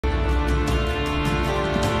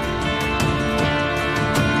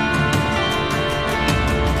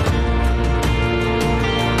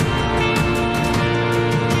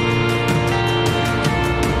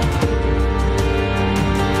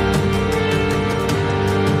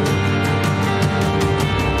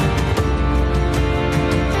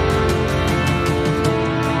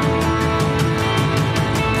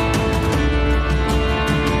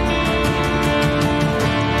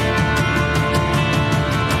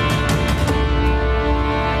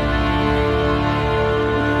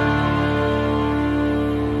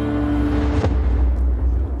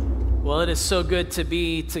Well, it is so good to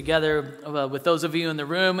be together with those of you in the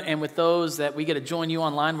room and with those that we get to join you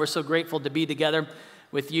online. We're so grateful to be together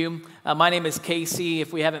with you. My name is Casey,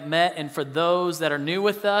 if we haven't met, and for those that are new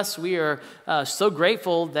with us, we are so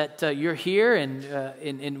grateful that you're here and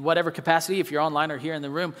in whatever capacity, if you're online or here in the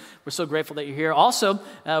room, we're so grateful that you're here. Also,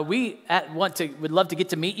 would love to get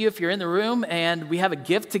to meet you if you're in the room, and we have a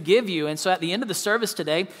gift to give you. And so at the end of the service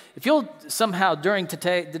today, if you'll somehow during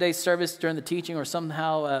today's service, during the teaching, or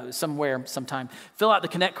somehow, sometime, fill out the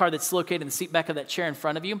Connect card that's located in the seat back of that chair in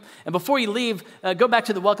front of you. And before you leave, go back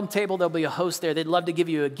to the welcome table. There'll be a host there. They'd love to give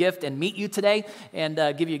you a gift and meet you today and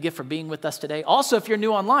give you a gift for being with us today. Also, if you're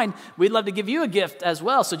new online, we'd love to give you a gift as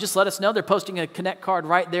well. So just let us know. They're posting a Connect card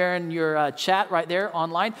right there in your chat right there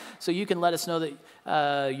online. So you can let us know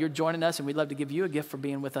that you're joining us, and we'd love to give you a gift for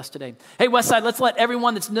being with us today. Hey, Westside, let's let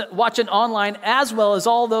everyone that's watching online, as well as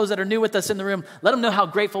all those that are new with us in the room, let them know how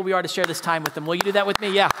grateful we are to share this time with them. Will you do that with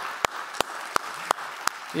me? Yeah.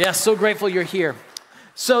 Yeah, so grateful you're here.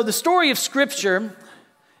 So the story of Scripture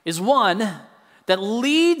is one that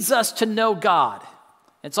leads us to know God.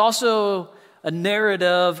 It's also a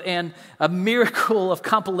narrative and a miracle of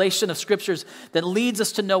compilation of scriptures that leads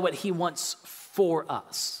us to know what He wants for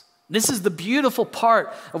us. This is the beautiful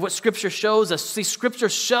part of what Scripture shows us. See, Scripture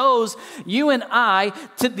shows you and I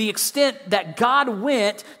to the extent that God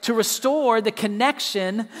went to restore the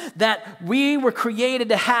connection that we were created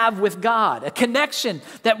to have with God. A connection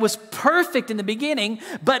that was perfect in the beginning,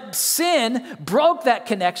 but sin broke that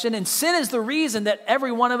connection, and sin is the reason that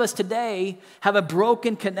every one of us today have a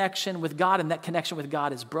broken connection with God, and that connection with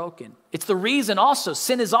God is broken. It's the reason also,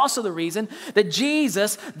 sin is also the reason that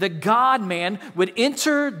Jesus, the God-man, would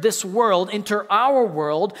enter our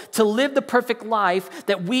world to live the perfect life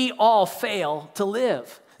that we all fail to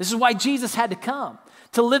live. This is why Jesus had to come,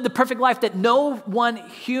 to live the perfect life that no one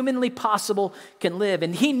humanly possible can live.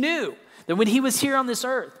 And He knew that when He was here on this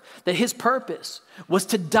earth, that His purpose was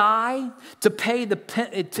to die, to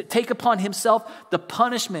take upon Himself the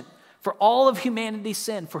punishment for all of humanity's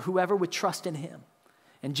sin for whoever would trust in Him.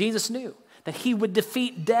 And Jesus knew that He would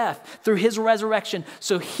defeat death through His resurrection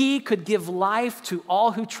so He could give life to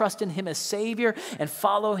all who trust in Him as Savior and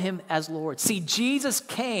follow Him as Lord. See, Jesus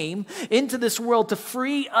came into this world to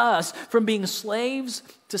free us from being slaves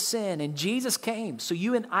to sin. And Jesus came so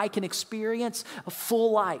you and I can experience a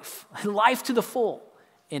full life, life to the full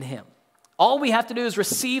in Him. All we have to do is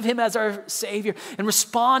receive Him as our Savior and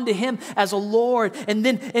respond to Him as a Lord. And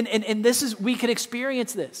then, we can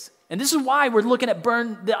experience this. And this is why we're looking at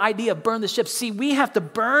the idea of burn the ship. See, we have to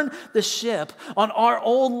burn the ship on our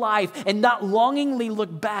old life and not longingly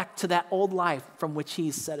look back to that old life from which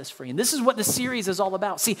He's set us free. And this is what the series is all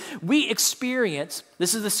about. See,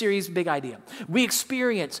 this is the series' big idea. We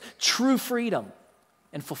experience true freedom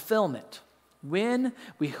and fulfillment when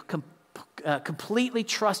we completely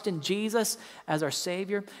trust in Jesus as our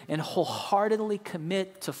Savior and wholeheartedly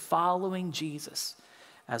commit to following Jesus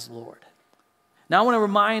as Lord. Now, I want to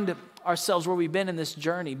remind ourselves where we've been in this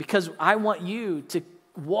journey, because I want you to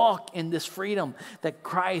walk in this freedom that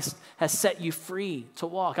Christ has set you free to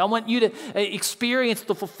walk. I want you to experience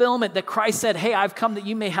the fulfillment that Christ said, hey, I've come that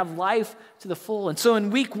you may have life to the full. And so in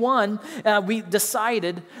week 1, we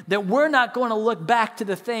decided that we're not going to look back to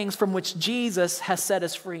the things from which Jesus has set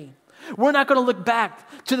us free. We're not going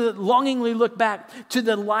to longingly look back to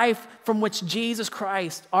the life from which Jesus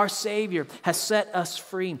Christ, our Savior, has set us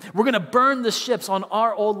free. We're going to burn the ships on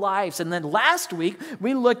our old lives. And then last week,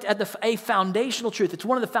 we looked at a foundational truth. It's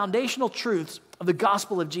one of the foundational truths of the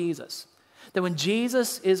gospel of Jesus. That when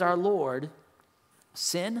Jesus is our Lord,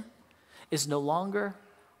 sin is no longer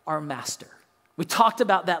our master. We talked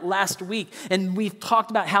about that last week, and we've talked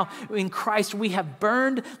about how in Christ we have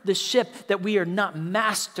burned the ship, that we are not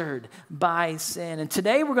mastered by sin. And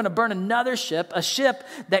today we're going to burn another ship, a ship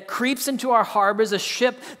that creeps into our harbors, a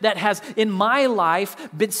ship that has, in my life,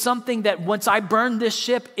 been something that once I burn this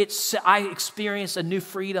ship, I experience a new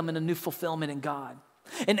freedom and a new fulfillment in God.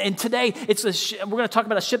 And today, we're going to talk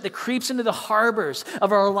about a ship that creeps into the harbors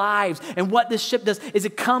of our lives. And what this ship does is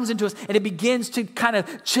it comes into us and it begins to kind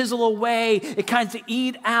of chisel away. It kind of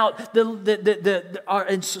eat out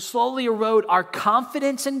and slowly erode our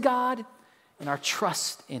confidence in God and our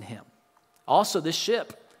trust in Him. Also, this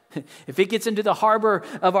ship, if it gets into the harbor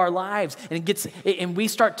of our lives and we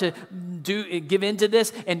start to give into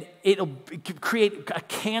this, and it'll create a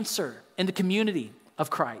cancer in the community of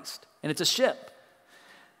Christ. And it's a ship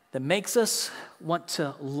that makes us want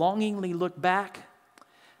to longingly look back,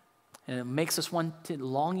 and it makes us want to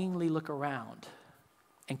longingly look around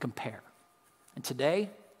and compare. And today,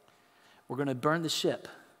 we're going to burn the ship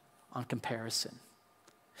on comparison.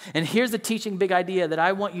 And here's the teaching big idea that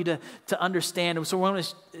I want you to understand. So we're going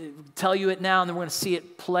to tell you it now, and then we're going to see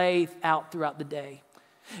it play out throughout the day,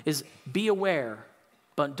 is be aware,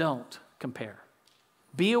 but don't compare.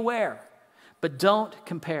 Be aware, but don't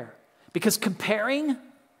compare. Because comparing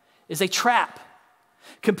is a trap.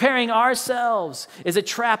 Comparing ourselves is a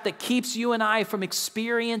trap that keeps you and I from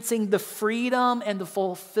experiencing the freedom and the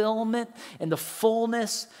fulfillment and the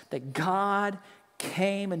fullness that God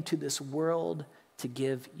came into this world to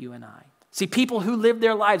give you and I. See, people who live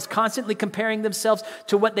their lives constantly comparing themselves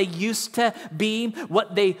to what they used to be,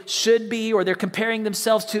 what they should be, or they're comparing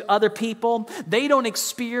themselves to other people, they don't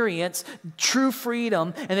experience true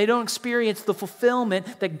freedom and they don't experience the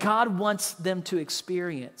fulfillment that God wants them to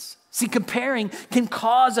experience. See, comparing can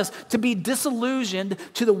cause us to be disillusioned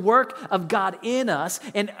to the work of God in us,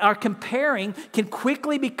 and our comparing can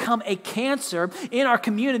quickly become a cancer in our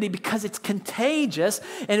community because it's contagious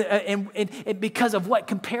and because of what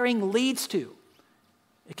comparing leads to.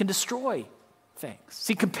 It can destroy things.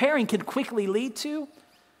 See, comparing can quickly lead to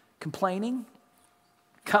complaining,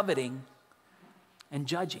 coveting, and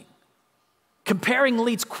judging. Comparing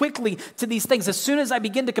leads quickly to these things. As soon as I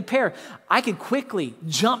begin to compare, I can quickly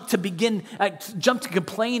jump to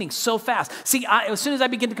complaining so fast. See, as soon as I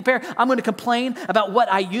begin to compare, I'm going to complain about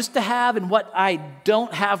what I used to have and what I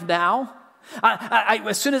don't have now.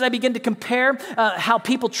 As soon as I begin to compare how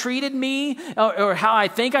people treated me or how I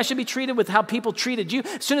think I should be treated with how people treated you,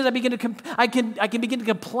 as soon as I begin to, I can begin to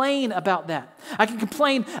complain about that. I can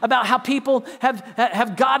complain about how people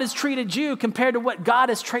have God has treated you compared to what God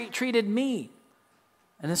has treated me.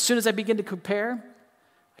 And as soon as I begin to compare,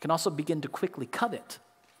 I can also begin to quickly covet.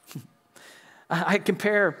 I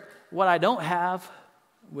compare what I don't have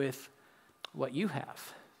with what you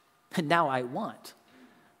have. And now I want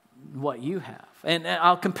what you have. And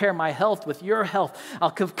I'll compare my health with your health.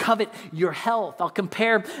 I'll covet your health. I'll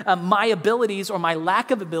compare my abilities or my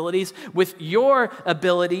lack of abilities with your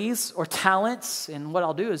abilities or talents. And what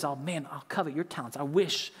I'll do is I'll covet your talents. I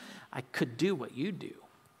wish I could do what you do.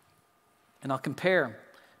 And I'll compare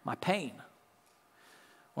my pain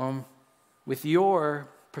with your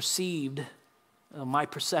perceived, my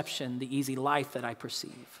perception, the easy life that I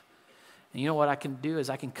perceive. And you know what I can do is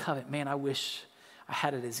I can covet, I wish I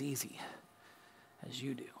had it as easy as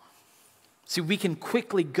you do. See, we can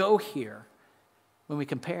quickly go here when we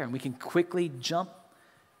compare, and we can quickly jump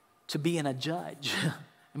to being a judge.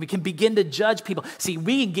 And we can begin to judge people. See,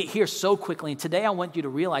 we can get here so quickly, and today I want you to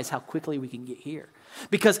realize how quickly we can get here.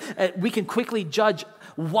 Because we can quickly judge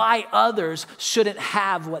why others shouldn't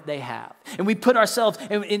have what they have. And we put ourselves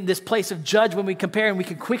in this place of judge when we compare, and we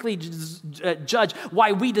can quickly judge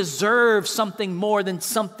why we deserve something more than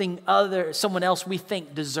someone else we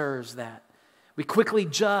think deserves that. We quickly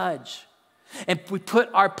judge. And we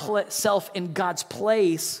put ourselves in God's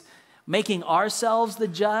place, making ourselves the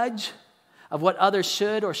judge of what others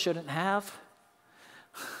should or shouldn't have.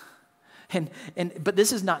 But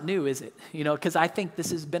this is not new, is it? Because I think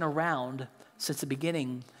this has been around since the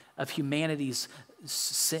beginning of humanity's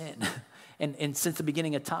sin and since the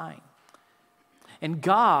beginning of time. And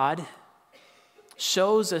God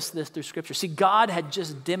shows us this through Scripture. See, God had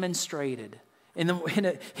just demonstrated in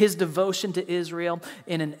his devotion to Israel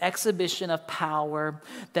in an exhibition of power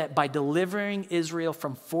that by delivering Israel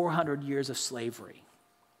from 400 years of slavery.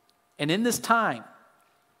 And in this time,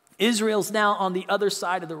 Israel's now on the other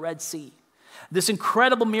side of the Red Sea. This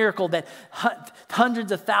incredible miracle that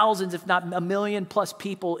hundreds of thousands, if not 1 million plus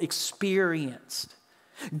people experienced.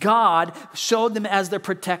 God showed them as their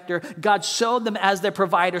protector. God showed them as their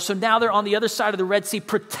provider. So now they're on the other side of the Red Sea,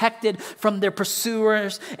 protected from their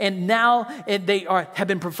pursuers. And now they have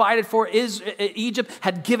been provided for. Egypt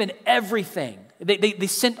had given everything. They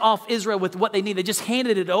sent off Israel with what they need. They just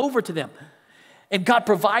handed it over to them. And God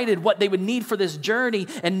provided what they would need for this journey.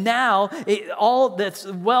 And now all this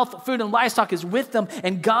wealth, food, and livestock is with them.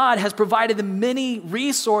 And God has provided them many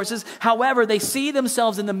resources. However, they see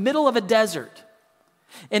themselves in the middle of a desert.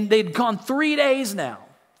 And they'd gone 3 days now.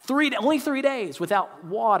 Only 3 days without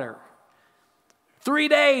water. 3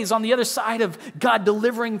 days on the other side of God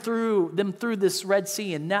delivering them through this Red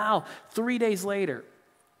Sea. And now, 3 days later,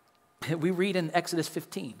 we read in Exodus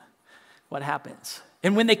 15 what happens.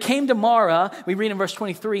 And when they came to Marah, we read in verse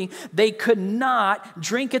 23, they could not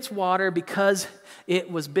drink its water because it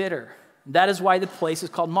was bitter. That is why the place is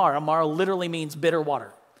called Marah. Marah literally means bitter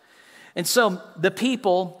water. And so the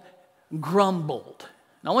people grumbled.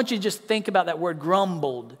 Now I want you to just think about that word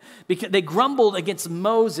grumbled. Because they grumbled against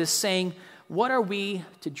Moses saying, what are we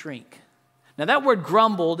to drink? Now that word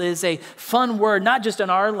grumbled is a fun word, not just in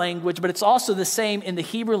our language, but it's also the same in the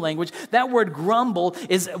Hebrew language. That word grumble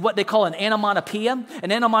is what they call an onomatopoeia.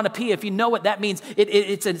 An onomatopoeia, if you know what that means,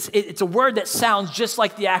 it's a word that sounds just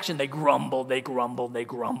like the action. They grumbled, they grumbled, they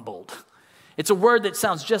grumbled. It's a word that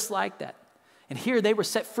sounds just like that. And here they were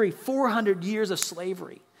set free, 400 years of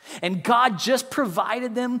slavery. And God just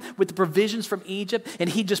provided them with the provisions from Egypt, and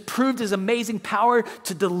he just proved his amazing power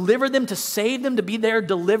to deliver them, to save them, to be their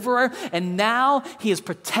deliverer. And now he has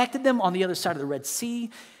protected them on the other side of the Red Sea.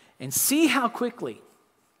 And see how quickly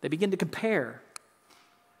they begin to compare.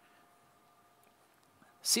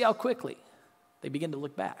 See how quickly they begin to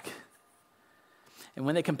look back. And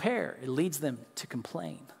when they compare, it leads them to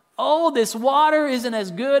complain. Oh, this water isn't as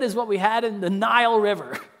good as what we had in the Nile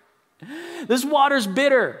River. This water's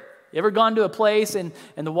bitter. You ever gone to a place and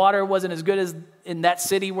the water wasn't as good as in that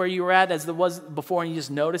city where you were at as it was before and you just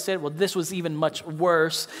noticed it? Well, this was even much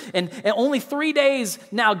worse. And only 3 days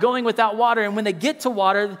now going without water. And when they get to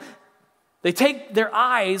water, they take their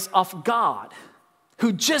eyes off God,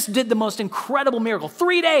 who just did the most incredible miracle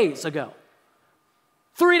 3 days ago.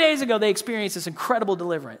 3 days ago, they experienced this incredible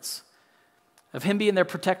deliverance of him being their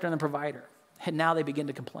protector and the provider. And now they begin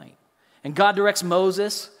to complain. And God directs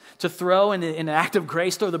Moses to throw in an act of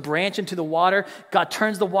grace, throw the branch into the water. God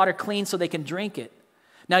turns the water clean so they can drink it.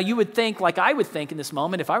 Now you would think, like I would think in this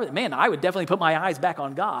moment, if I were, man, I would definitely put my eyes back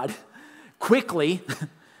on God quickly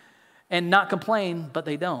and not complain, but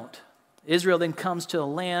they don't. Israel then comes to a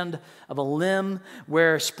land of Elim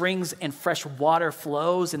where springs and fresh water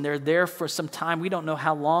flows, and they're there for some time. We don't know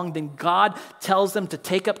how long. Then God tells them to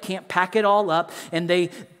take up camp, pack it all up, and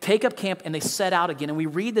they take up camp and they set out again. And we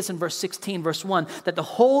read this in verse 16, verse 1, that the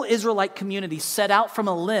whole Israelite community set out from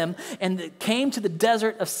Elim and came to the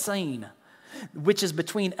desert of Sin, which is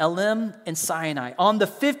between Elim and Sinai, on the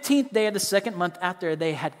 15th day of the second month after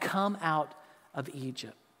they had come out of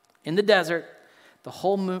Egypt. In the desert, the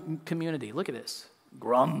whole community, look at this,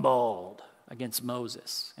 grumbled against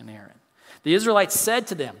Moses and Aaron. The Israelites said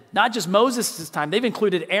to them, not just Moses this time, they've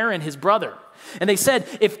included Aaron, his brother. And they said,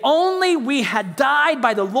 if only we had died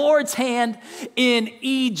by the Lord's hand in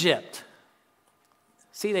Egypt.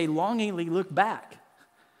 See, they longingly look back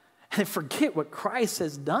and forget what Christ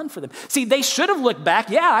has done for them. See, they should have looked back.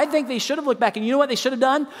 Yeah, I think they should have looked back. And you know what they should have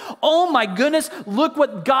done? Oh my goodness, look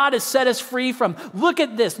what God has set us free from. Look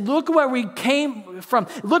at this. Look where we came from.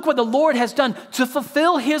 Look what the Lord has done to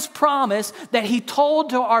fulfill his promise that he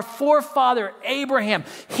told to our forefather Abraham.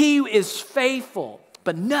 He is faithful.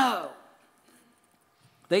 But no,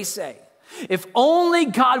 they say, if only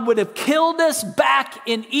God would have killed us back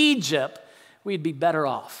in Egypt, we'd be better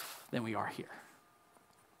off than we are here.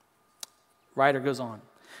 Writer goes on.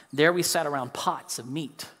 There we sat around pots of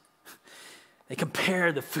meat. They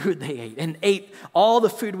compared the food they ate and ate all the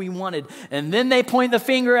food we wanted. And then they point the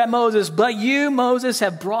finger at Moses. But you, Moses,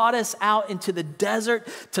 have brought us out into the desert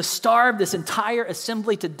to starve this entire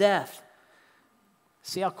assembly to death.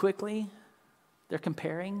 See how quickly they're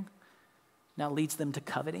comparing? Now leads them to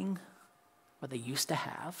coveting what they used to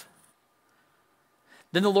have.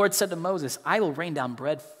 Then the Lord said to Moses, I will rain down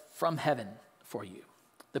bread from heaven for you.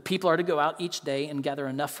 The people are to go out each day and gather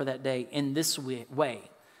enough for that day in this way.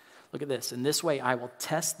 Look at this. In this way, I will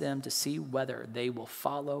test them to see whether they will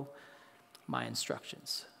follow my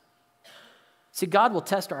instructions. See, God will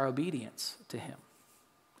test our obedience to him.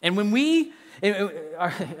 And when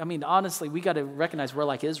honestly, we got to recognize we're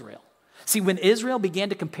like Israel. See, when Israel began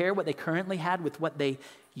to compare what they currently had with what they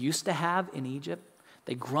used to have in Egypt,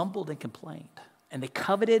 they grumbled and complained. And they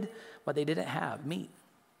coveted what they didn't have, meat.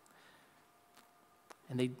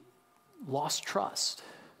 And they lost trust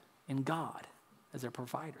in God as their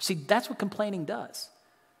provider. See, that's what complaining does.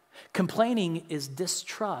 Complaining is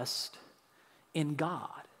distrust in God.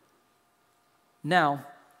 Now,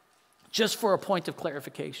 just for a point of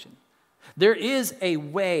clarification, there is a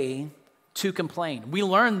way to complain. We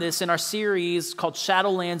learned this in our series called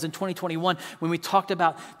Shadowlands in 2021 when we talked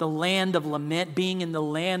about the land of lament being in the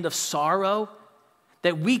land of sorrow.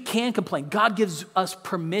 That we can complain. God gives us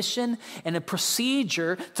permission and a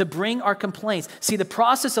procedure to bring our complaints. See, the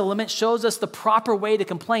process of lament shows us the proper way to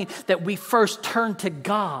complain, that we first turn to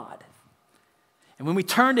God. And when we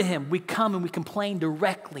turn to him, we come and we complain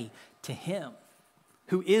directly to him,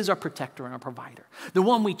 who is our protector and our provider, the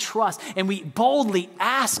one we trust, and we boldly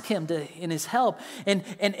ask him in his help, and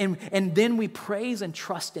then we praise and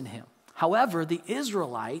trust in him. However, the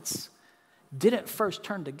Israelites didn't first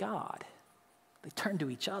turn to God. They turned to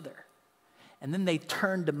each other. And then they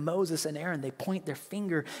turn to Moses and Aaron. They point their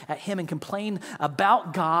finger at him and complain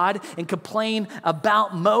about God and complain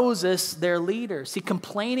about Moses, their leader. See,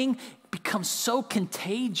 complaining becomes so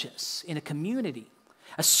contagious in a community.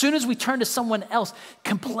 As soon as we turn to someone else,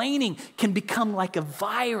 complaining can become like a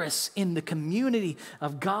virus in the community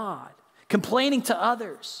of God. Complaining to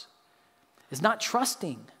others is not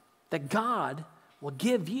trusting that God will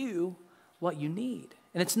give you what you need.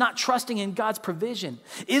 And it's not trusting in God's provision.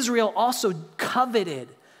 Israel also coveted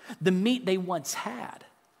the meat they once had.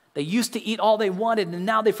 They used to eat all they wanted, and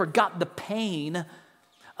now they forgot the pain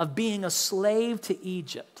of being a slave to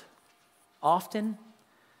Egypt. Often,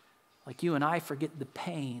 like you and I, forget the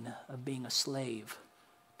pain of being a slave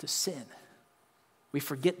to sin. We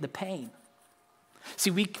forget the pain.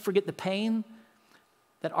 See, we forget the pain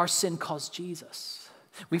that our sin caused Jesus.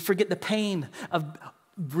 We forget the pain of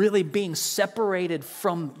really being separated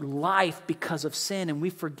from life because of sin, and we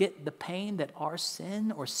forget the pain that our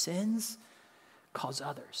sin or sins cause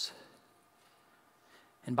others.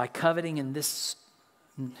 And by coveting in this,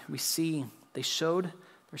 we see they showed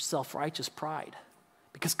their self-righteous pride.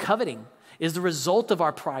 Because coveting is the result of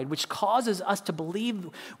our pride, which causes us to believe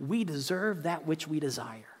we deserve that which we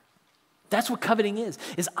desire. That's what coveting is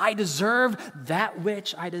I deserve that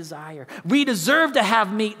which I desire. We deserve to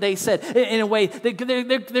have meat, they said, in a way.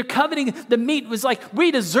 They're coveting the meat. Was like,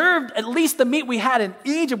 we deserved at least the meat we had in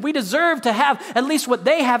Egypt. We deserve to have at least what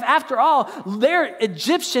they have. After all, they're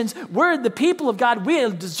Egyptians. We're the people of God. We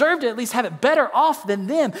deserve to at least have it better off than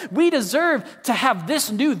them. We deserve to have this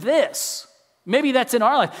new this. Maybe that's in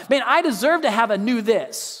our life. Man, I deserve to have a new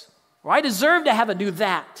this. Or I deserve to have a new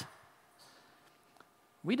that.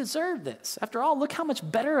 We deserve this. After all, look how much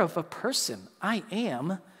better of a person I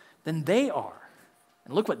am than they are.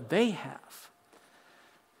 And look what they have.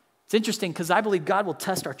 It's interesting because I believe God will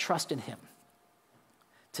test our trust in him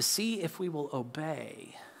to see if we will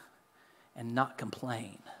obey and not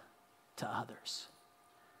complain to others.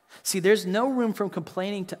 See, there's no room for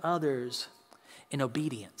complaining to others in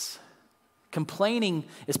obedience. Complaining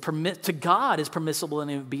to God is permissible in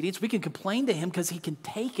obedience. We can complain to him because he can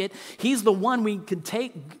take it. He's the one we can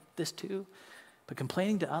take this to. But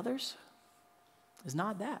complaining to others is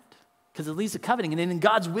not that, because it leads to coveting. And then in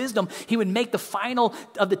God's wisdom, he would make the final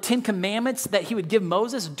of the 10 commandments that he would give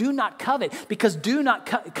Moses, do not covet, because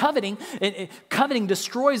coveting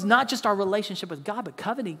destroys not just our relationship with God, but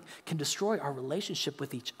coveting can destroy our relationship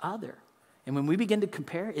with each other. And when we begin to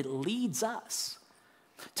compare, it leads us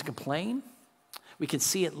to complain. We can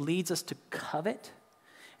see it leads us to covet,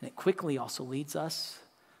 and it quickly also leads us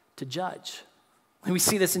to judge. And we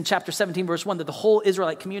see this in chapter 17, verse 1, that the whole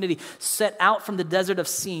Israelite community set out from the desert of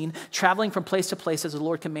Sin, traveling from place to place as the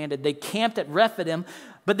Lord commanded. They camped at Rephidim,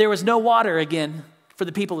 but there was no water again for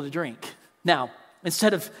the people to drink. Now,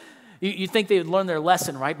 instead of, you think they would learn their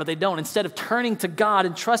lesson, right? But they don't. Instead of turning to God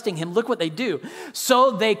and trusting him, look what they do. So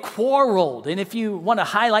they quarreled. And if you want to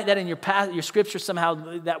highlight that in your scripture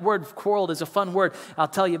somehow, that word quarreled is a fun word. I'll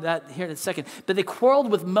tell you that here in a second. But they quarreled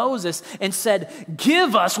with Moses and said,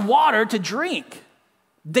 give us water to drink.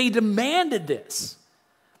 They demanded this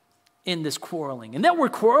in this quarreling. And that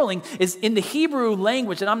word quarreling is in the Hebrew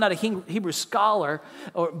language, and I'm not a Hebrew scholar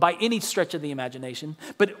or by any stretch of the imagination,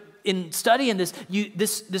 but in studying this,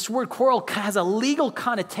 this word quarrel has a legal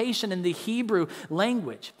connotation in the Hebrew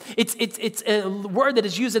language. It's a word that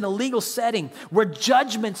is used in a legal setting where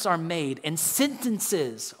judgments are made and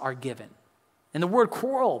sentences are given. And the word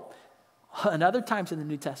quarrel, and other times in the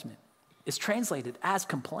New Testament, is translated as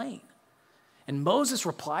complain. And Moses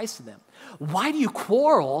replies to them, why do you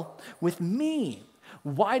quarrel with me?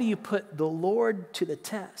 Why do you put the Lord to the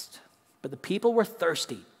test? But the people were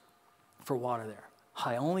thirsty for water there.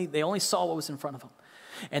 They only saw what was in front of them.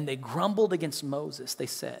 And they grumbled against Moses. They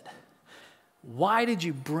said, why did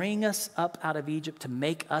you bring us up out of Egypt to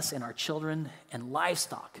make us and our children and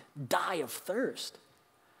livestock die of thirst?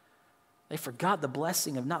 They forgot the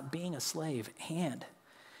blessing of not being a slave, and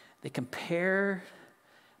they compared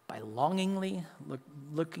by longingly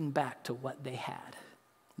looking back to what they had.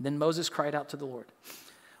 Then Moses cried out to the Lord,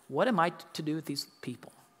 what am I to do with these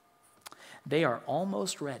people? They are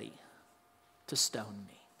almost ready to stone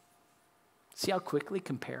me. See how quickly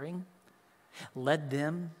comparing led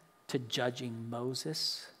them to judging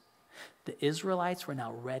Moses? The Israelites were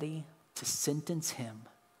now ready to sentence him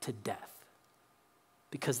to death,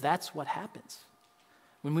 because that's what happens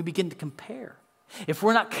when we begin to compare. If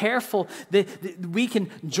we're not careful, we can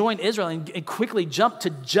join Israel and quickly jump to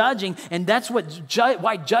judging, and that's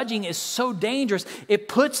why judging is so dangerous. It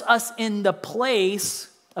puts us in the place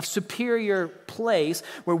of superior place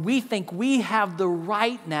where we think we have the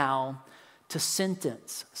right now to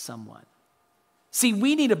sentence someone. See,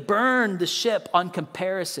 we need to burn the ship on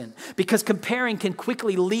comparison, because comparing can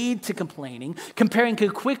quickly lead to complaining. Comparing can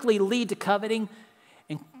quickly lead to coveting,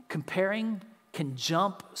 and comparing can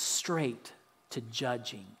jump straight to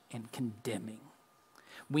judging and condemning.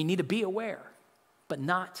 We need to be aware, but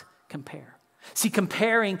not compare. See,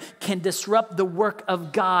 comparing can disrupt the work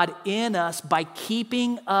of God in us by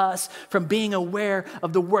keeping us from being aware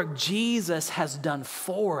of the work Jesus has done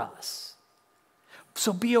for us.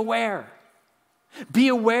 So be aware. Be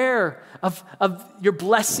aware of your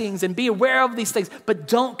blessings and be aware of these things, but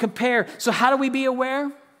don't compare. So how do we be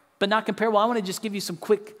aware but not compare? Well, I want to just give you some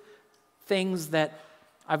quick things that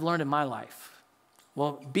I've learned in my life.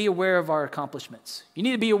 Well, be aware of our accomplishments. You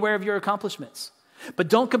need to be aware of your accomplishments, but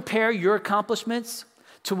don't compare your accomplishments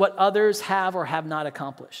to what others have or have not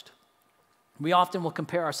accomplished. We often will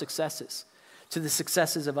compare our successes to the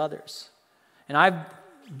successes of others. And I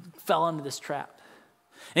fell into this trap.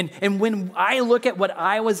 And when I look at what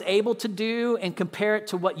I was able to do and compare it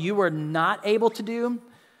to what you were not able to do,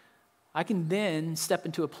 I can then step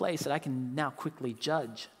into a place that I can now quickly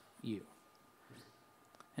judge you.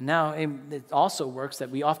 And now it also works that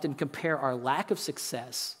we often compare our lack of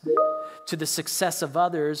success to the success of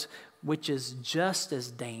others, which is just as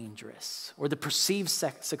dangerous, or the perceived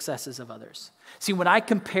successes of others. See, when I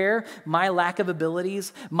compare my lack of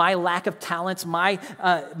abilities, my lack of talents, my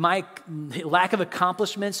lack of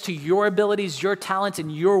accomplishments to your abilities, your talents,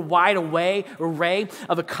 and your wide array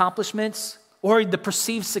of accomplishments, or the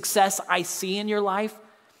perceived success I see in your life,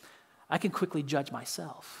 I can quickly judge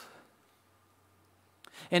myself.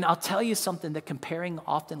 And I'll tell you something that comparing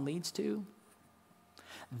often leads to,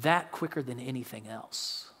 that quicker than anything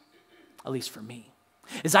else, at least for me,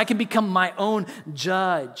 is I can become my own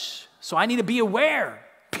judge. So I need to be aware.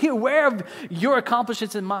 Be aware of your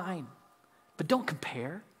accomplishments and mine, but don't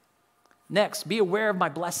compare. Next, be aware of my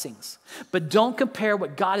blessings, but don't compare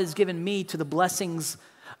what God has given me to the blessings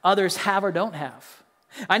others have or don't have.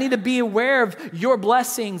 I need to be aware of your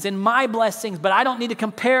blessings and my blessings, but I don't need to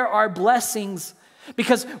compare our blessings,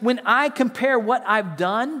 because when I compare what I've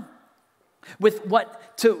done with what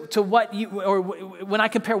to what you, or when I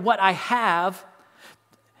compare what I have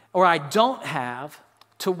or I don't have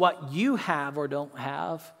to what you have or don't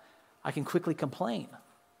have, I can quickly complain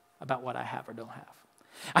about what I have or don't have.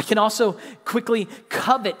 I can also quickly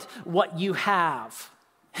covet what you have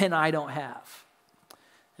and I don't have.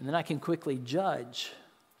 And then I can quickly judge,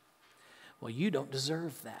 well, you don't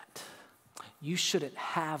deserve that. You shouldn't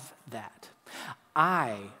have that.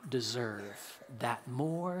 I deserve that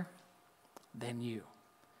more than you.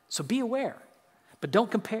 So be aware, but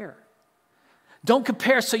don't compare. Don't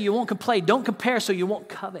compare so you won't complain. Don't compare so you won't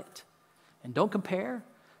covet. And don't compare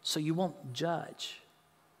so you won't judge.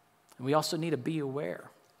 And we also need to be aware.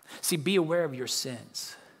 See, be aware of your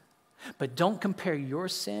sins. But don't compare your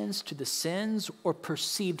sins to the sins or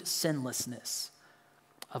perceived sinlessness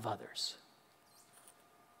of others.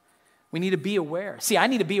 We need to be aware. See, I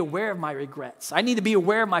need to be aware of my regrets. I need to be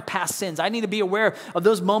aware of my past sins. I need to be aware of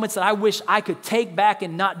those moments that I wish I could take back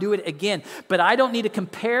and not do it again. But I don't need to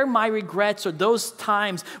compare my regrets or those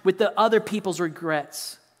times with the other people's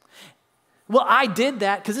regrets. Well, I did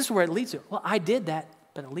that, because this is where it leads to. Well, I did that,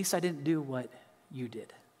 but at least I didn't do what you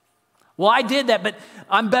did. Well, I did that, but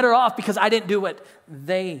I'm better off because I didn't do what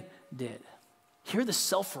they did. Hear the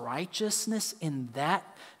self-righteousness in that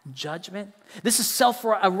judgment? This is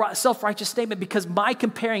a self-righteous statement because my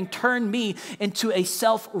comparing turned me into a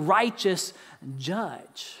self-righteous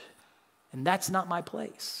judge. And that's not my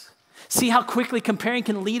place. See how quickly comparing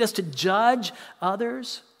can lead us to judge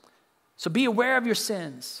others? So be aware of your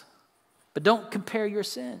sins, but don't compare your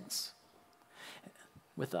sins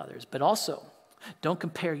with others. But also, don't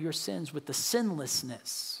compare your sins with the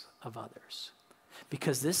sinlessness of others,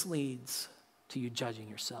 because this leads to you judging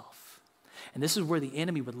yourself. And this is where the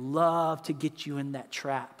enemy would love to get you in that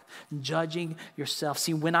trap, judging yourself.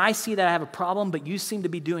 See, when I see that I have a problem, but you seem to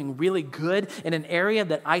be doing really good in an area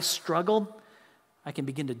that I struggled, I can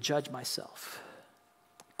begin to judge myself.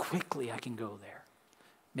 Quickly, I can go there.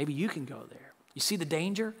 Maybe you can go there. You see the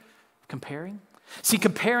danger of comparing? See,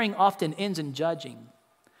 comparing often ends in judging,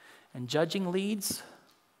 and judging leads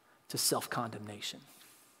to self-condemnation.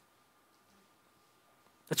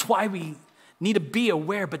 That's why we need to be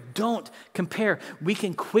aware, but don't compare. We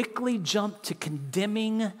can quickly jump to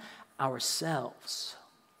condemning ourselves.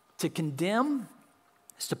 To condemn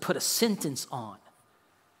is to put a sentence on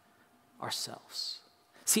ourselves.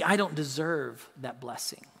 See, I don't deserve that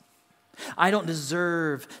blessing. I don't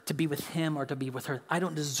deserve to be with him or to be with her. I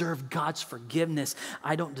don't deserve God's forgiveness.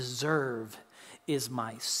 I don't deserve is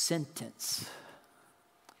my sentence.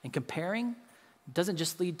 And comparing doesn't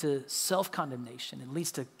just lead to self-condemnation. It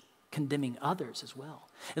leads to condemning others as well.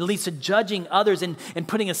 It leads to judging others and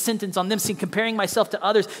putting a sentence on them. See, comparing myself to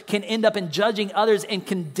others can end up in judging others and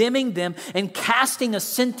condemning them and casting a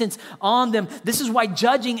sentence on them. This is why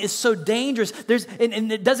judging is so dangerous.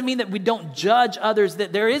 And it doesn't mean that we don't judge others,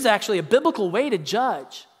 that there is actually a biblical way to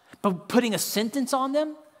judge. But putting a sentence on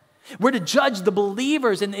them, we're to judge the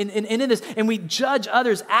believers and in this, and we judge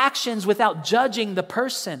others' actions without judging the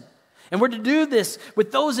person. And we're to do this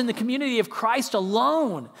with those in the community of Christ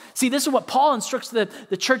alone. See, this is what Paul instructs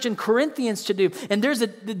the church in Corinthians to do. And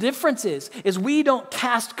the difference is we don't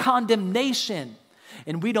cast condemnation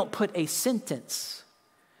and we don't put a sentence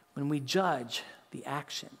when we judge the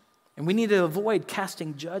action. And we need to avoid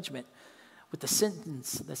casting judgment with the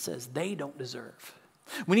sentence that says they don't deserve.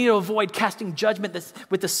 We need to avoid casting judgment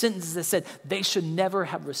with the sentence that said they should never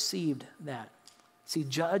have received that. See,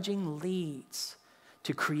 judging leads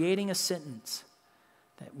to creating a sentence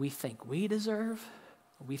that we think we deserve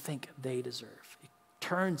or we think they deserve. It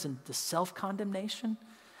turns into self-condemnation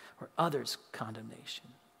or others' condemnation.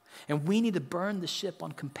 And we need to burn the ship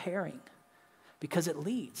on comparing because it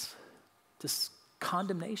leads to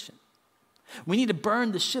condemnation. We need to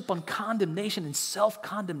burn the ship on condemnation and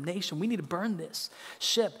self-condemnation. We need to burn this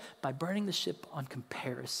ship by burning the ship on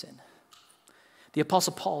comparison. The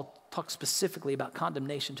Apostle Paul talks specifically about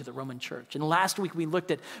condemnation to the Roman church. And last week we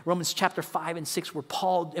looked at Romans chapter 5 and 6 where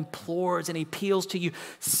Paul implores and he appeals to you,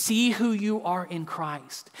 see who you are in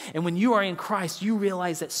Christ. And when you are in Christ, you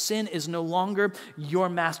realize that sin is no longer your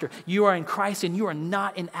master. You are in Christ and you are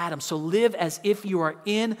not in Adam. So live as if you are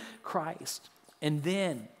in Christ. And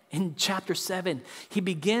then in chapter 7, he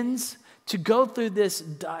begins to go through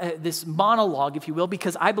this monologue, if you will,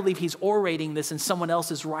 because I believe he's orating this and someone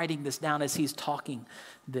else is writing this down as he's talking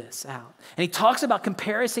this out. And he talks about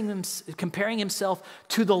comparing himself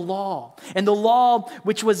to the law. And the law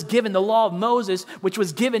which was given, the law of Moses, which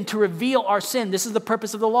was given to reveal our sin. This is the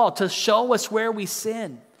purpose of the law, to show us where we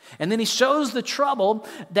sin. And then he shows the trouble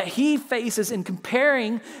that he faces in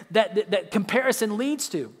comparing that comparison leads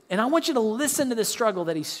to. And I want you to listen to the struggle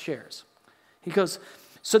that he shares. He goes,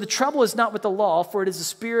 so the trouble is not with the law, for it is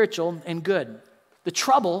spiritual and good. The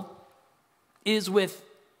trouble is with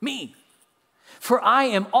me, for I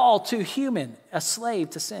am all too human, a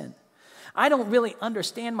slave to sin. I don't really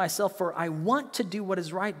understand myself, for I want to do what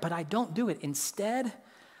is right, but I don't do it. Instead,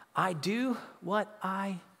 I do what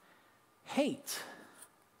I hate.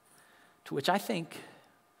 To which I think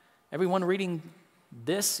everyone reading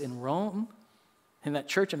this in Rome, in that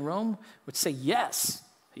church in Rome, would say, yes,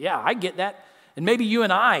 yeah, I get that. And maybe you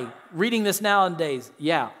and I, reading this nowadays,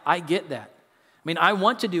 yeah, I get that. I mean, I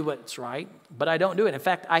want to do what's right, but I don't do it. In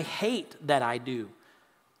fact, I hate that I do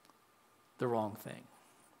the wrong thing.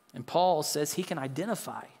 And Paul says he can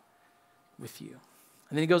identify with you.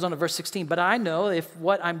 And then he goes on to verse 16, but I know if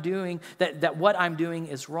what I'm doing, that what I'm doing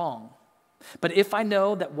is wrong. But if I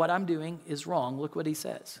know that what I'm doing is wrong, look what he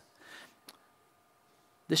says.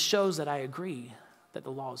 This shows that I agree that the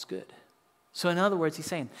law is good. So in other words, he's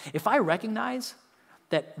saying, if I recognize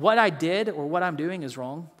that what I did or what I'm doing is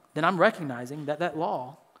wrong, then I'm recognizing that that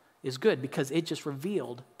law is good because it just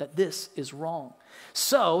revealed that this is wrong.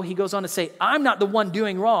 So he goes on to say, I'm not the one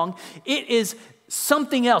doing wrong. It is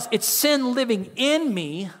something else. It's sin living in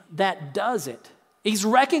me that does it. He's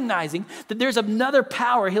recognizing that there's another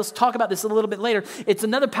power. He'll talk about this a little bit later. It's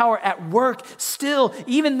another power at work still,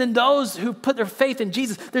 even than those who put their faith in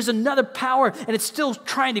Jesus. There's another power, and it's still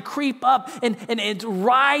trying to creep up, and it's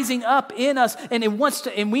rising up in us, and it wants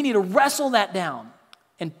to, and we need to wrestle that down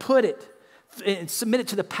and put it and submit it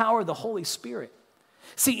to the power of the Holy Spirit.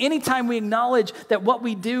 See, anytime we acknowledge that what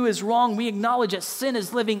we do is wrong, we acknowledge that sin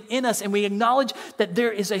is living in us, and we acknowledge that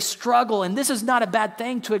there is a struggle. And this is not a bad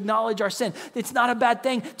thing to acknowledge our sin. It's not a bad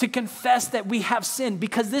thing to confess that we have sinned,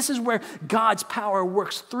 because this is where God's power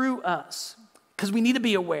works through us. Because we need to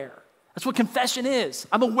be aware. That's what confession is.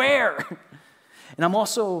 I'm aware. And I'm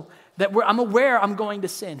also I'm aware I'm going to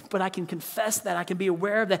sin, but I can confess that. I can be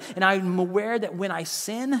aware of that. And I'm aware that when I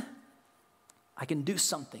sin, I can do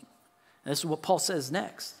something. And this is what Paul says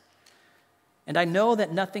next. And I know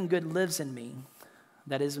that nothing good lives in me,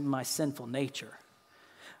 that is in my sinful nature.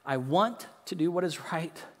 I want to do what is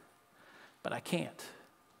right, but I can't.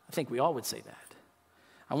 I think we all would say that.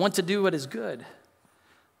 I want to do what is good,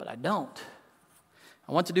 but I don't.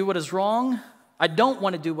 I want to do what is wrong. I don't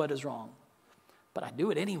want to do what is wrong, but I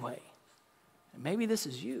do it anyway. And maybe this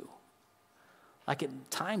is you. Like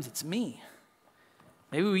at times it's me.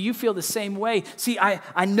 Maybe you feel the same way. See,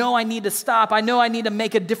 I know I need to stop. I know I need to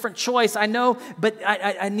make a different choice. I know, but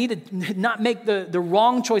I need to not make the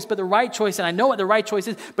wrong choice, but the right choice. And I know what the right choice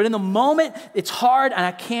is. But in the moment, it's hard and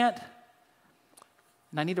I can't.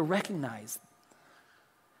 And I need to recognize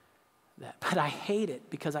that. But I hate it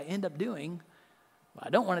because I end up doing what I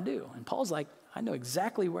don't want to do. And Paul's like, I know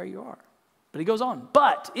exactly where you are. But he goes on,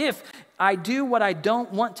 but if I do what I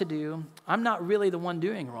don't want to do, I'm not really the one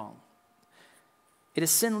doing wrong. It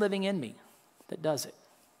is sin living in me that does it.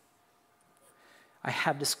 I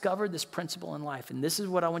have discovered this principle in life, and this is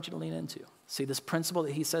what I want you to lean into. See, this principle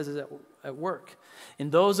that he says is at work. In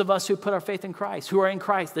those of us who put our faith in Christ, who are in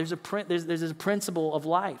Christ, there's a principle of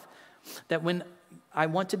life that when I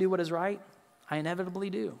want to do what is right, I inevitably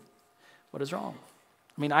do what is wrong.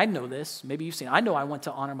 I mean, I know this. Maybe you've seen it. I know I want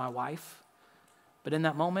to honor my wife. But in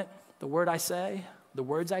that moment, the words I say,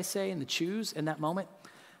 and the choose in that moment,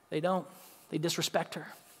 they disrespect her.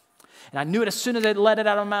 And I knew it as soon as I let it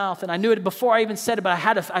out of my mouth, and I knew it before I even said it, but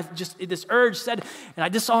this urge said it, and I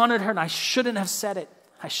dishonored her, and I shouldn't have said it.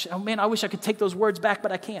 I wish I could take those words back,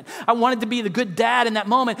 but I can't. I wanted to be the good dad in that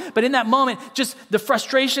moment, but in that moment, just the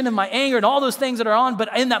frustration and my anger and all those things that are on,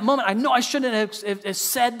 but in that moment, I know I shouldn't have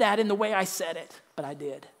said that in the way I said it, but I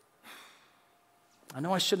did. I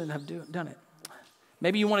know I shouldn't have done it.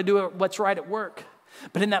 Maybe you want to do what's right at work,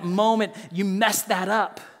 but in that moment, you mess that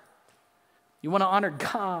up. You want to honor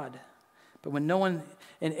God, but when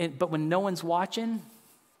no one's watching,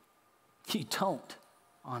 you don't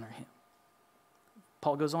honor him.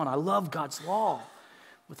 Paul goes on, I love God's law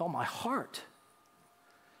with all my heart.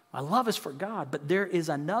 My love is for God, but there is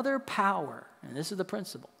another power, and this is the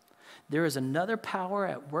principle. There is another power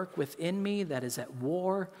at work within me that is at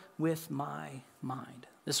war with my mind.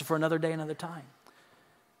 This is for another day, another time.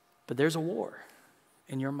 But there's a war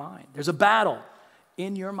in your mind. There's a battle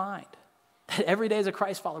in your mind that every day as a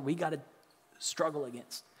Christ follower, we got to struggle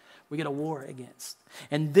against. We got a war against.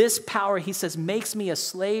 And this power, he says, makes me a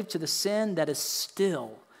slave to the sin that is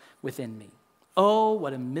still within me. Oh,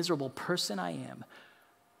 what a miserable person I am.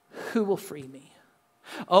 Who will free me?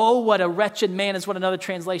 Oh, what a wretched man is what another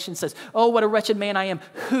translation says. Oh, what a wretched man I am.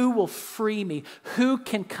 Who will free me? Who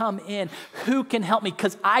can come in? Who can help me?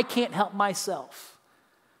 Because I can't help myself.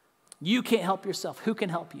 You can't help yourself. Who can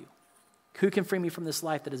help you? Who can free me from this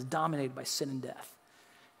life that is dominated by sin and death?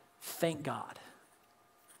 Thank God.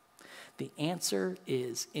 The answer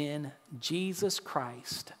is in Jesus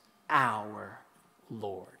Christ, our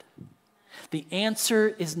Lord. The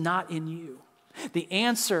answer is not in you. The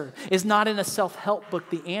answer is not in a self-help book.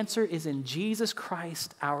 The answer is in Jesus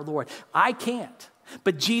Christ, our Lord. I can't,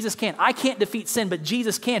 but Jesus can. I can't defeat sin, but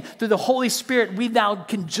Jesus can. Through the Holy Spirit, we now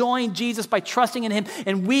can join Jesus by trusting in him,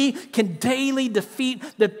 and we can daily defeat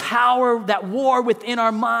the power, that war within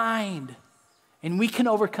our mind. And we can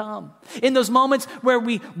overcome. In those moments where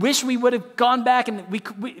we wish we would have gone back, and we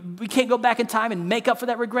can't go back in time and make up for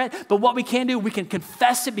that regret, but what we can do, we can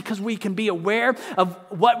confess it because we can be aware of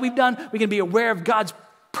what we've done. We can be aware of God's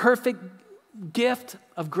perfect gift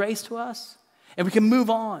of grace to us, and we can move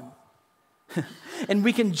on. And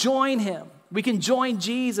we can join him. We can join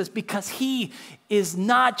Jesus because he is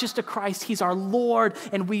not just a Christ, he's our Lord,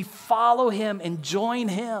 and we follow him and join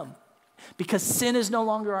him because sin is no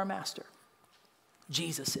longer our master.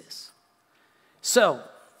 Jesus is. So,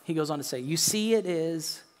 he goes on to say, you see it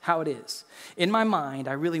is how it is. In my mind,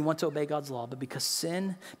 I really want to obey God's law, but because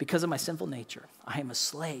of my sinful nature, I am a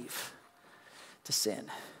slave to sin.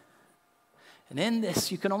 And in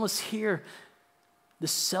this, you can almost hear the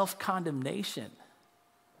self-condemnation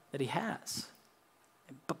that he has.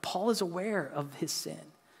 But Paul is aware of his sin.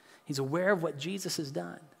 He's aware of what Jesus has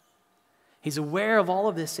done. He's aware of all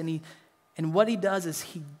of this, and what he does is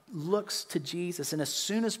he looks to Jesus. And as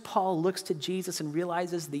soon as Paul looks to Jesus and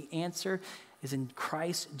realizes the answer is in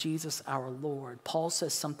Christ Jesus our Lord, Paul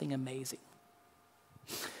says something amazing.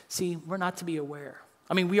 See, we're not to be aware.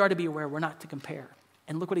 I mean, we are to be aware. We're not to compare.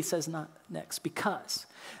 And look what he says next. Because,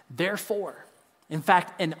 therefore, in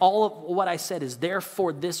fact, and all of what I said is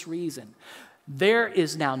therefore this reason, there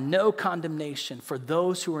is now no condemnation for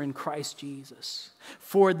those who are in Christ Jesus.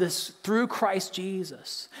 For this, through Christ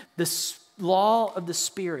Jesus, this law of the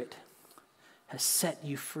Spirit has set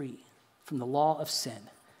you free from the law of sin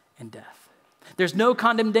and death. There's no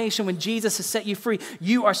condemnation when Jesus has set you free.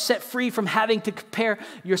 You are set free from having to compare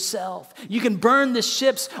yourself. You can burn the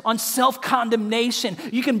ships on self-condemnation.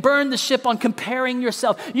 You can burn the ship on comparing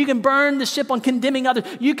yourself. You can burn the ship on condemning others.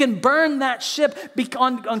 You can burn that ship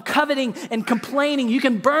on coveting and complaining. You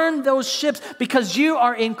can burn those ships because you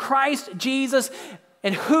are in Christ Jesus.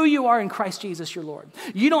 and who you are in Christ Jesus your Lord.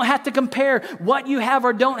 You don't have to compare what you have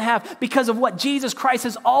or don't have because of what Jesus Christ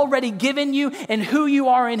has already given you and who you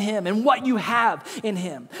are in him and what you have in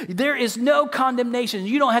him. There is no condemnation.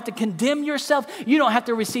 You don't have to condemn yourself. You don't have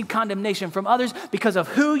to receive condemnation from others because of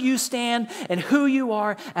who you stand and who you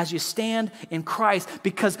are as you stand in Christ,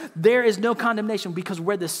 because there is no condemnation, because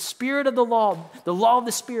where the Spirit of the law of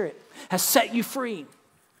the Spirit has set you free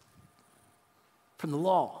from the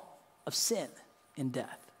law of sin and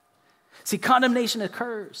death. See, condemnation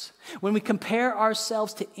occurs when we compare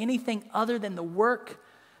ourselves to anything other than the work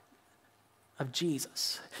of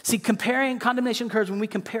Jesus. See, condemnation occurs when we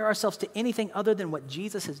compare ourselves to anything other than what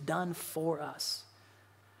Jesus has done for us.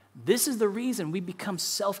 This is the reason we become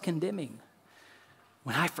self-condemning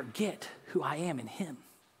when I forget who I am in him.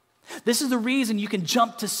 This is the reason you can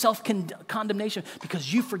jump to self-condemnation,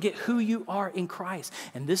 because you forget who you are in Christ.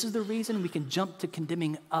 And this is the reason we can jump to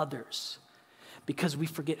condemning others, because we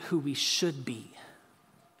forget who we should be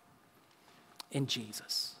in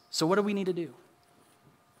Jesus. So what do we need to do?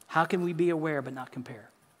 How can we be aware but not compare?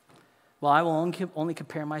 Well, I will only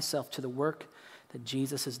compare myself to the work that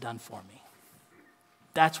Jesus has done for me.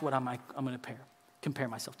 That's what I'm going to compare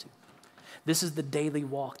myself to. This is the daily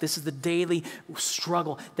walk. This is the daily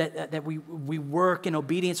struggle that we work in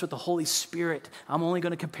obedience with the Holy Spirit. I'm only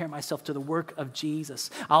going to compare myself to the work of Jesus.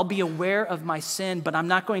 I'll be aware of my sin, but I'm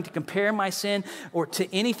not going to compare my sin or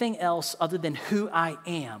to anything else other than who I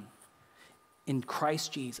am in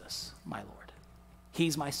Christ Jesus, my Lord.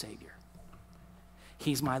 He's my Savior.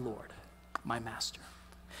 He's my Lord, my Master.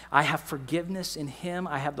 I have forgiveness in him.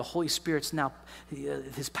 I have the Holy Spirit's now,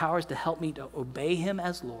 his powers to help me to obey him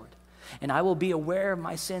as Lord. And I will be aware of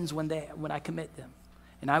my sins when I commit them.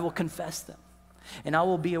 And I will confess them. And I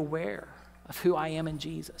will be aware of who I am in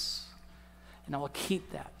Jesus. And I will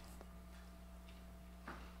keep that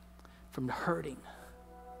from hurting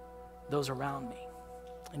those around me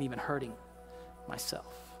and even hurting myself.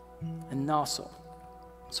 And also,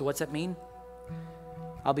 so what's that mean?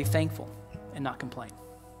 I'll be thankful and not complain.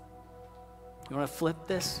 You want to flip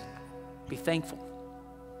this? Be thankful.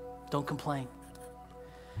 Don't complain.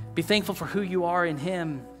 Be thankful for who you are in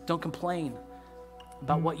him. Don't complain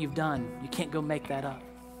about what you've done. You can't go make that up.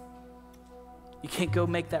 You can't go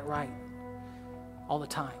make that right all the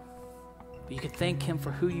time. But you can thank him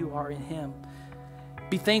for who you are in him.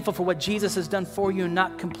 Be thankful for what Jesus has done for you and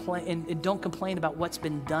not complain, and don't complain about what's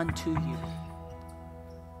been done to you.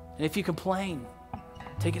 And if you complain,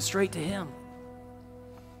 take it straight to him.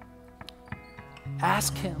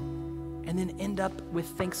 Ask him. And then end up with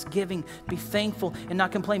thanksgiving. Be thankful and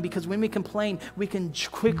not complain, because when we complain, we can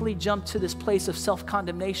quickly jump to this place of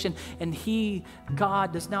self-condemnation, and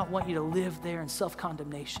God does not want you to live there in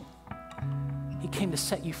self-condemnation. He came to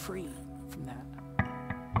set you free from that.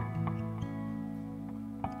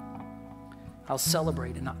 I'll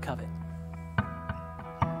celebrate and not covet.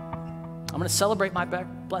 I'm going to celebrate my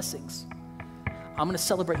blessings. I'm going to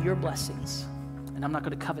celebrate your blessings, and I'm not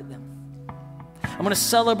going to covet them. I'm going to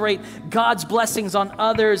celebrate God's blessings on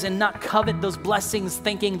others and not covet those blessings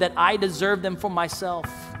thinking that I deserve them for myself.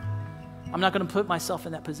 I'm not going to put myself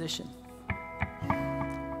in that position.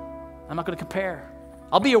 I'm not going to compare.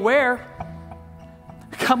 I'll be aware.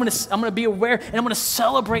 I'm going to be aware, and I'm going to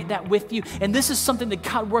celebrate that with you. And this is something that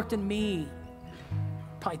God worked in me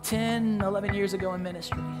probably 10, 11 years ago in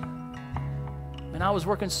ministry. And I was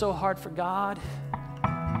working so hard for God.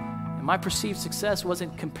 And my perceived success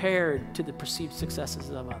wasn't compared to the perceived successes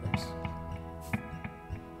of others.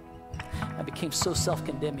 I became so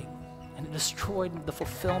self-condemning, and it destroyed the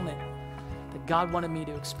fulfillment that God wanted me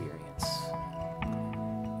to experience.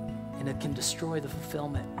 And it can destroy the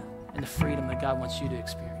fulfillment and the freedom that God wants you to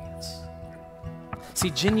experience. See,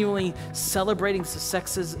 genuinely celebrating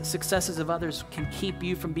successes of others can keep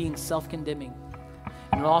you from being self-condemning,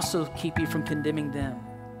 and it'll also keep you from condemning them.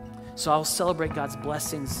 So I'll celebrate God's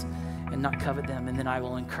blessings and not covet them, and then I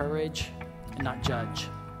will encourage and not judge.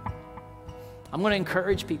 I'm going to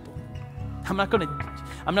encourage people. I'm not going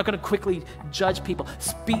to quickly judge people.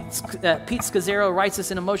 Pete Scazzaro writes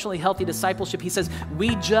this in Emotionally Healthy Discipleship. He says,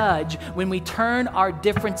 we judge when we turn our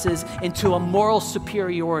differences into a moral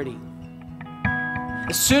superiority.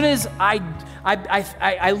 As soon as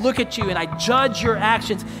I look at you and I judge your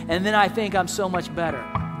actions, and then I think I'm so much better,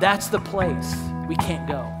 that's the place we can't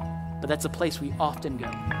go. But that's the place we often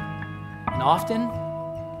go. And often,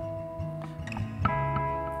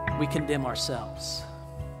 we condemn ourselves.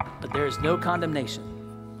 But there is no condemnation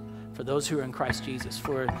for those who are in Christ Jesus.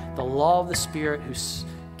 For the law of the Spirit who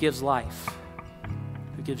gives life,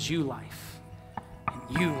 who gives you life, and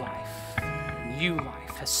you life, and you life,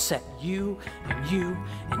 life has set you and you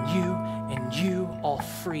and you and you all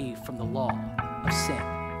free from the law of sin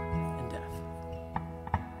and death.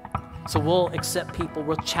 So we'll accept people,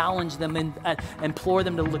 we'll challenge them and implore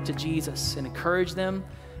them to look to Jesus and encourage them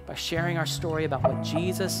by sharing our story about what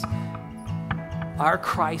Jesus, our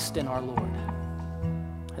Christ and our Lord,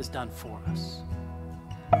 has done for us.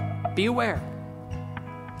 Be aware.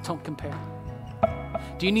 Don't compare.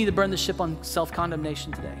 Do you need to burn the ship on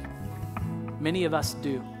self-condemnation today? Many of us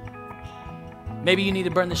do. Maybe you need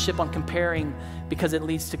to burn the ship on comparing because it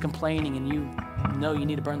leads to complaining and you know you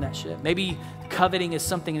need to burn that ship. Maybe coveting is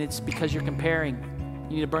something and it's because you're comparing.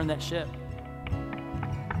 You need to burn that ship.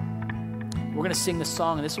 We're going to sing this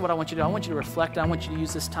song, and this is what I want you to do. I want you to reflect. I want you to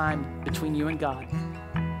use this time between you and God.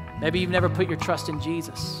 Maybe you've never put your trust in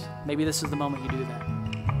Jesus. Maybe this is the moment you do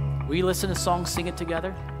that. Will you listen to the song, sing it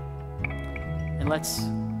together? And let's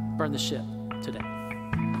burn the ship today.